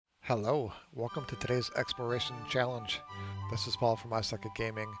Hello, welcome to today's exploration challenge. This is Paul from I Suck at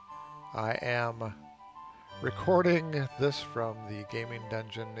Gaming. I am recording this from the gaming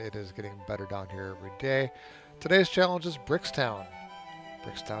dungeon. It is getting better down here every day. Today's challenge is Brickstown.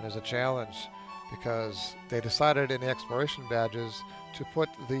 Brickstown is a challenge because they decided in the exploration badges to put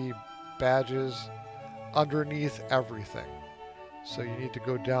the badges underneath everything. So you need to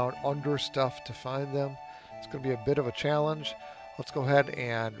go down under stuff to find them. It's going to be a bit of a challenge. Let's go ahead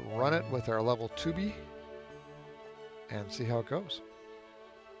and run it with our level 2B and see how it goes.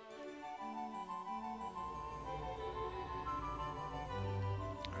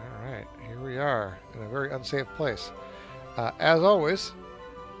 Alright, here we are in a very unsafe place. As always,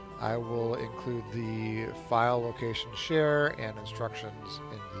 I will include the file location share and instructions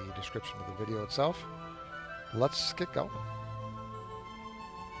in the description of the video itself. Let's get going.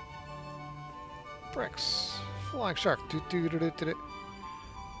 Bricks. Flying shark.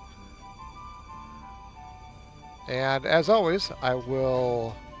 And as always, I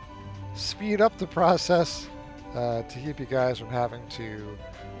will speed up the process to keep you guys from having to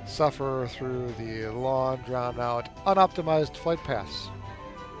suffer through the long, drawn-out, unoptimized flight paths.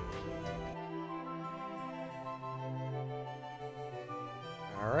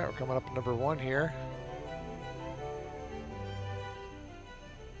 Alright, we're coming up to number 1 here.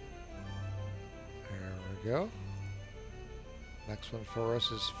 There we go. Next one for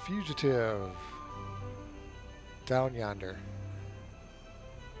us is Fugitive. Down yonder.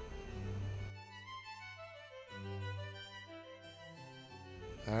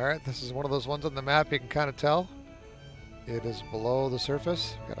 Alright, this is one of those ones on the map you can kind of tell. It is below the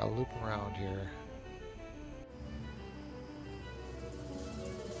surface. Gotta loop around here.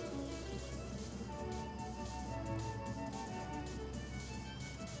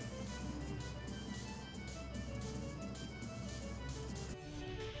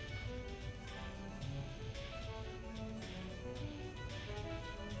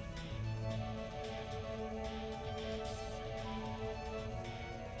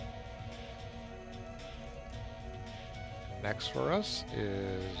 Next for us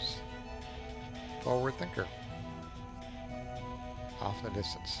is Forward Thinker, off in the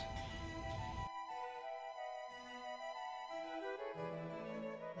distance.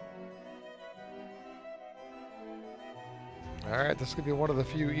 Alright, this could be one of the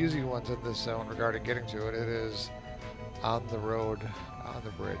few easy ones in this zone regarding getting to it. It is on the road, on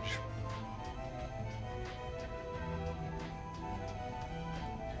the bridge.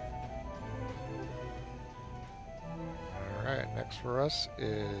 Alright, next for us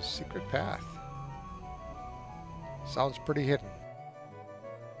is Secret Path. Sounds pretty hidden.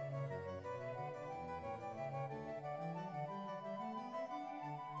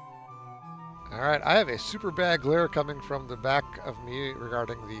 Alright, I have a super bad glare coming from the back of me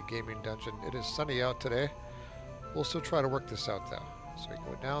regarding the gaming dungeon. It is sunny out today. We'll still try to work this out though. So we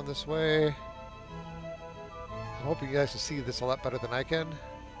go down this way. I'm hoping you guys can see this a lot better than I can.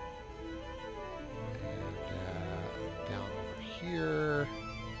 Here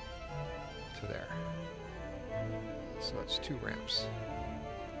to there. So that's 2 ramps.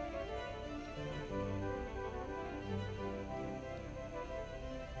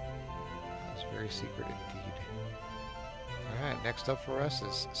 That's very secret indeed. Alright, next up for us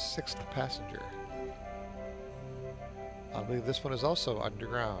is 6th Passenger. I believe this one is also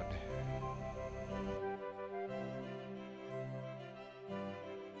underground.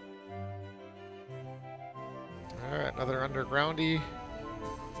 Alright, another undergroundy.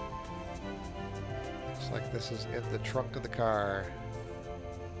 Looks like this is in the trunk of the car.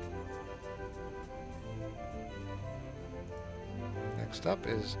 Next up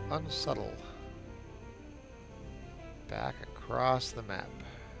is Unsubtle. Back across the map.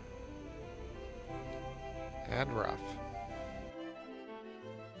 And rough.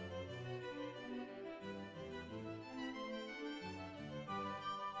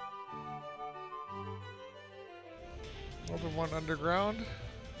 Another one underground.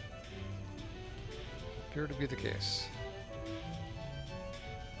 Appear to be the case.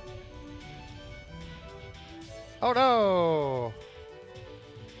 Oh no!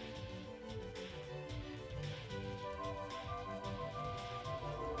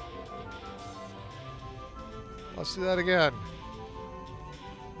 Let's do that again.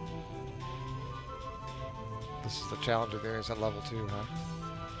 This is the challenge of areas at level 2, huh?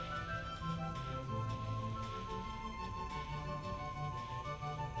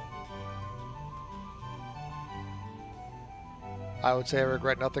 I would say I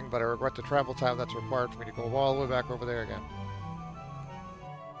regret nothing, but I regret the travel time that's required for me to go all the way back over there again.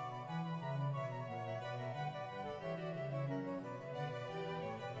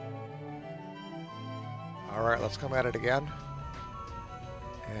 Alright, let's come at it again.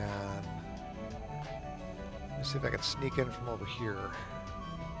 And let me see if I can sneak in from over here.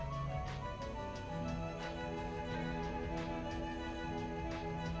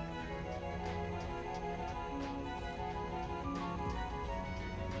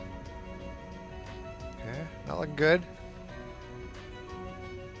 Okay, not looking good.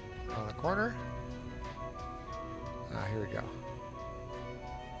 On the corner. Ah, here we go.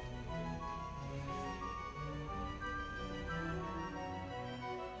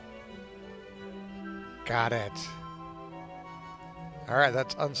 Got it. Alright,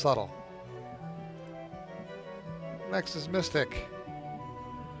 that's unsubtle. Next is Mystic.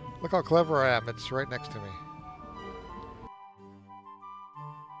 Look how clever I am. It's right next to me.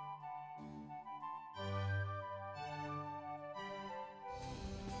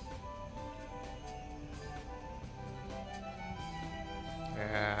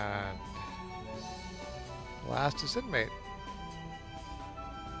 And last is Inmate.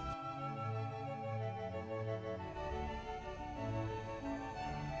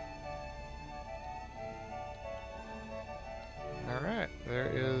 Alright,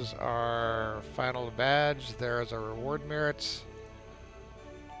 there is our final badge. There is our reward merits.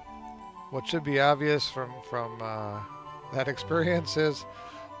 What should be obvious from that experience is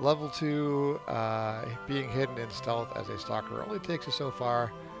level 2 being hidden in stealth as a stalker only takes you so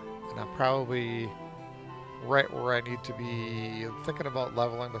far, and I'm probably right where I need to be thinking about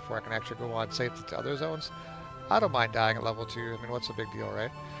leveling before I can actually go on safely to other zones. I don't mind dying at level 2. I mean, what's the big deal,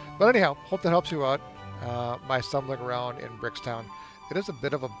 right? But anyhow, hope that helps you out. My stumbling around in Brickstown, it is a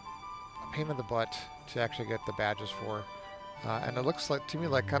bit of a pain in the butt to actually get the badges for. And it looks like to me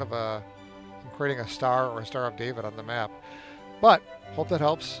like kind of I'm creating a star or a Star of David on the map. But hope that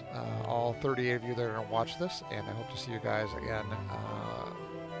helps all 38 of you that are going to watch this, and I hope to see you guys again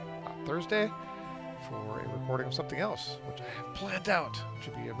Thursday for a recording of something else, which I have planned out, which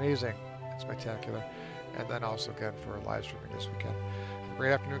would be amazing and spectacular. And then also again for live streaming this weekend. Have a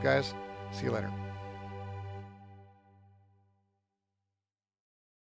great afternoon, guys. See you later.